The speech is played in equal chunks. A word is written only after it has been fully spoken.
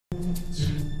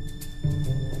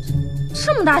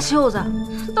这么大袖子，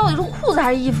到底是裤子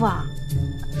还是衣服啊？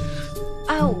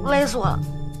哎呦，勒死我了！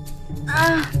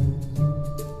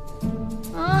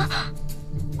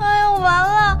哎呦，完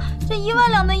了，这1万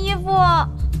两的衣服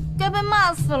该被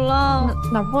骂死了。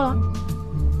哪破了？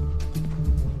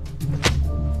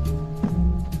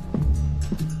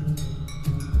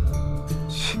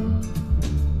切，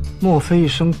莫非一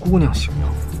身姑娘行头，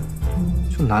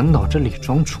就难倒这李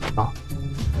庄主了？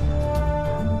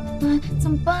怎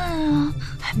么办啊？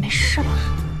哎，没事吧？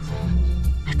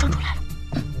哎，庄主来了。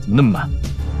怎么那么慢？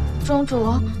庄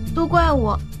主，都怪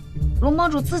我，龙帮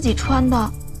主自己穿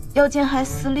的，腰间还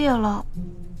撕裂了。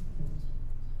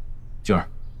静儿，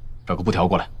找个布条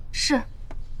过来。是。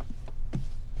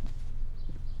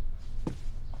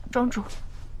庄主。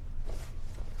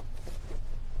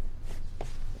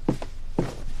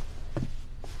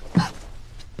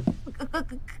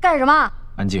干什么？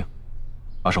安静，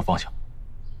把手放下。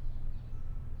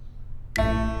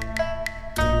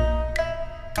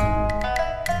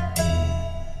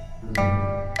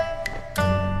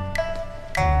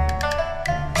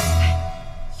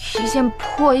一件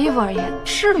破衣服而已，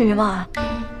至于吗？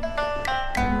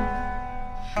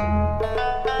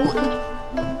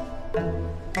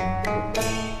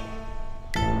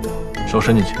手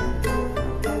伸进去，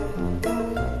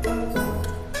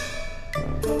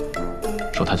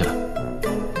手抬起来。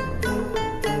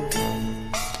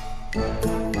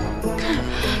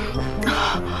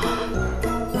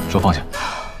手放下。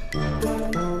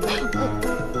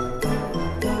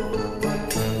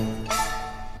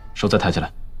手再抬起来。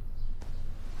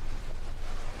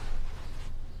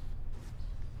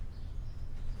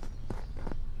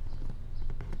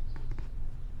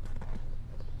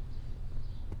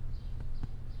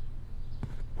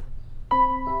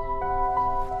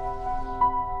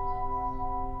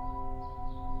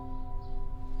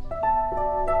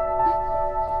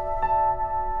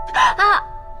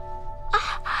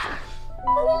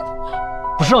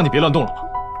不是让你别乱动了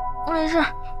吗？没事。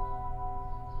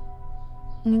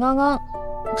你刚刚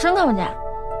真看不见？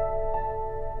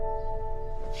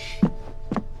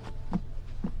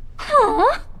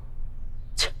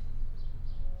切！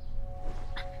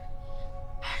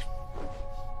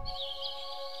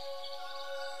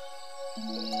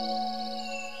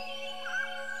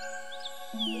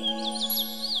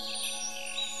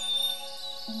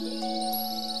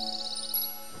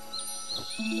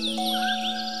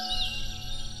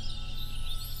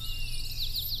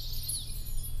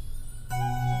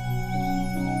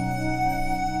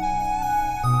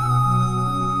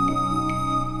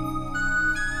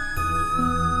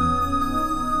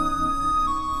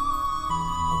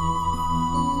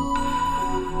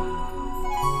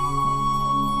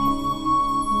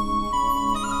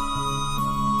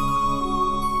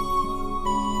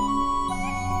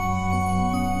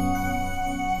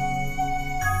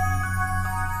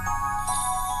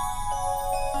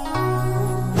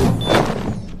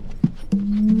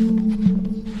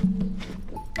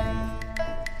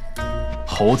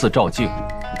猴子照镜，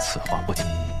此话不假。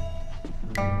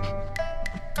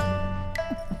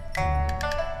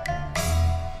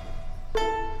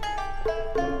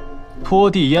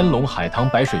拖地烟笼海棠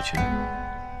白水裙，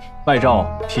拜照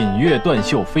品月断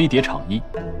袖飞碟氅衣。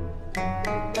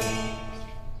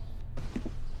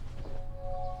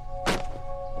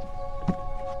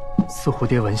似蝴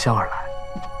蝶闻香而来，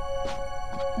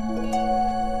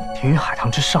停于海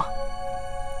棠之上。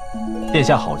殿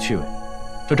下好趣味。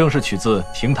这正是取自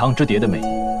亭堂之蝶的美意。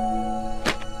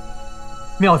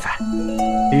妙哉，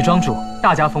李庄主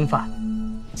大家风范，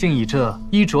竟以这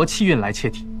衣着气韵来切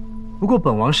题。不过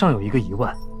本王尚有一个疑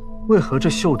问，为何这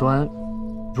袖端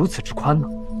如此之宽呢？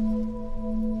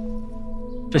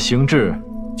这形制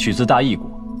取自大异国，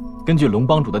根据龙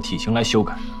帮主的体型来修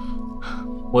改。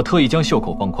我特意将袖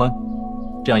口放宽，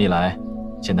这样一来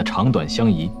显得长短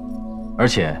相宜，而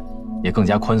且也更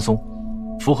加宽松，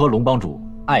符合龙帮主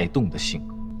爱动的性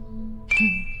格。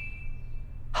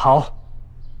好，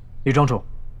李庄主，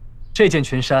这件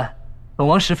裙衫，本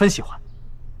王十分喜欢。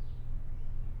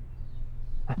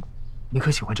哎，你可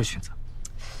喜欢这裙子？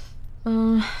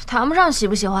谈不上喜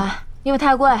不喜欢，因为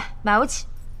太贵，买不起，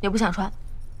也不想穿。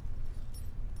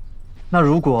那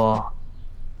如果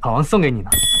本王送给你呢？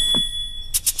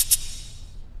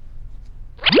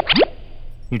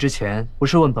你之前不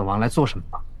是问本王来做什么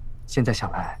吗？现在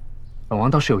想来，本王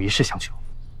倒是有一事相求。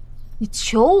你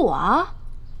求我？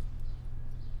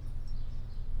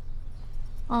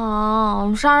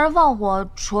杀人放火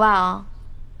除外啊。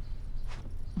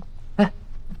哎，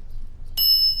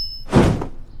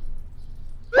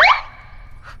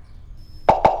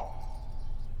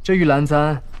这玉兰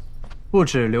簪不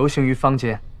止流行于坊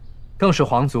间，更是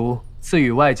皇族赐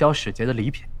予外交使节的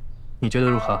礼品，你觉得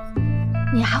如何？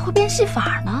你还会变戏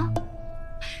法呢？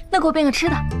那给我变个吃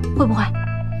的，会不会？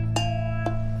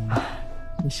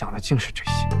你想的竟是这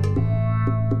些，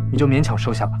你就勉强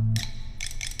收下吧。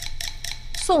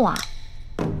送啊？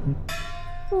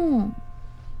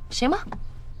行吧。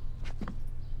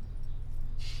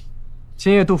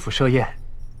今夜杜甫设宴，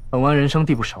本王人生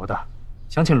地不熟的，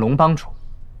想请龙帮主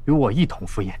与我一同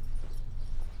赴宴。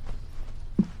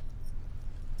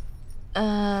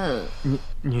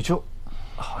你就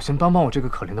好心帮帮我这个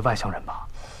可怜的外乡人吧。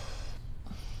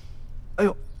哎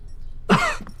呦，哎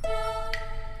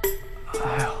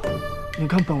呦，你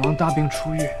看本王大病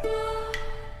初愈，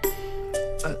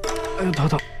哎呦头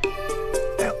疼，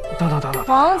哎呦等，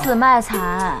皇子卖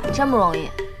惨真不容易。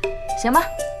行吧，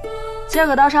今儿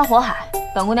个刀山火海，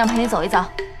本姑娘陪你走一遭。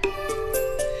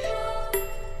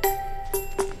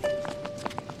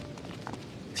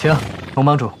请龙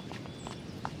帮主。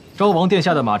昭王殿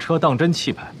下的马车当真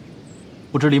气派，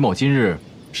不知李某今日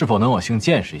是否能有幸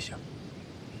见识一下？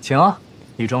请啊，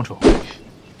李庄主。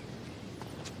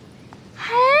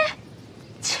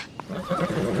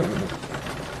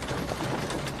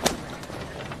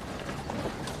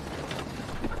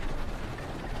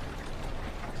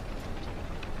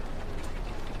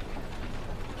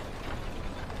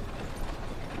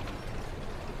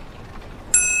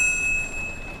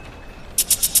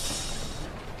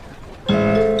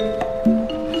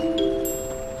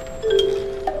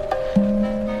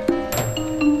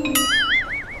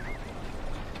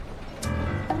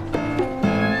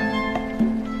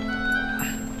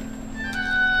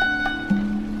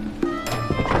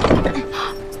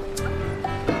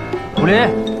武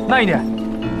林，慢一点。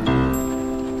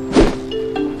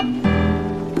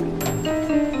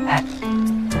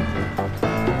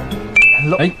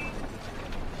哎，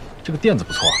这个垫子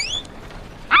不错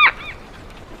啊！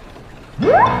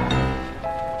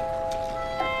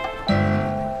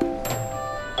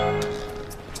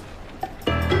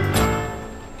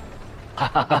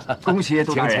恭喜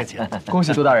杜大人，恭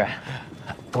喜杜大人，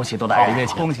恭喜杜大人，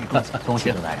恭喜恭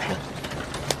喜杜大人。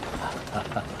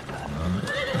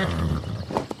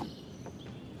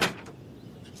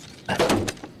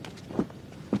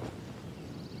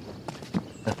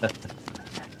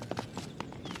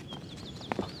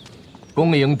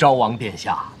恭迎昭王殿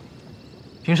下，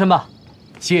平身吧。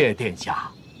谢殿下。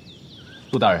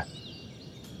杜大人，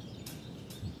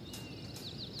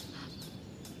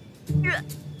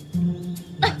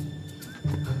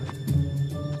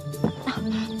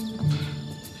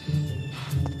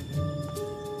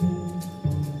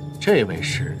这位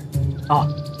是？啊，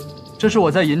这是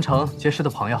我在银城结识的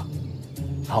朋友。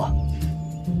哦，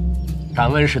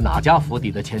敢问是哪家府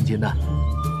邸的千金呢？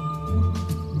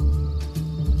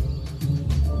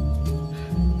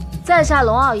在下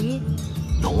龙傲一。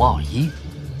龙傲一？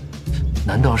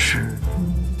难道是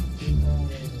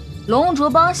龙卓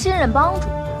帮新任帮主？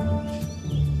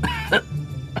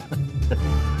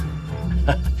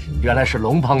原来是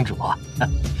龙帮主啊！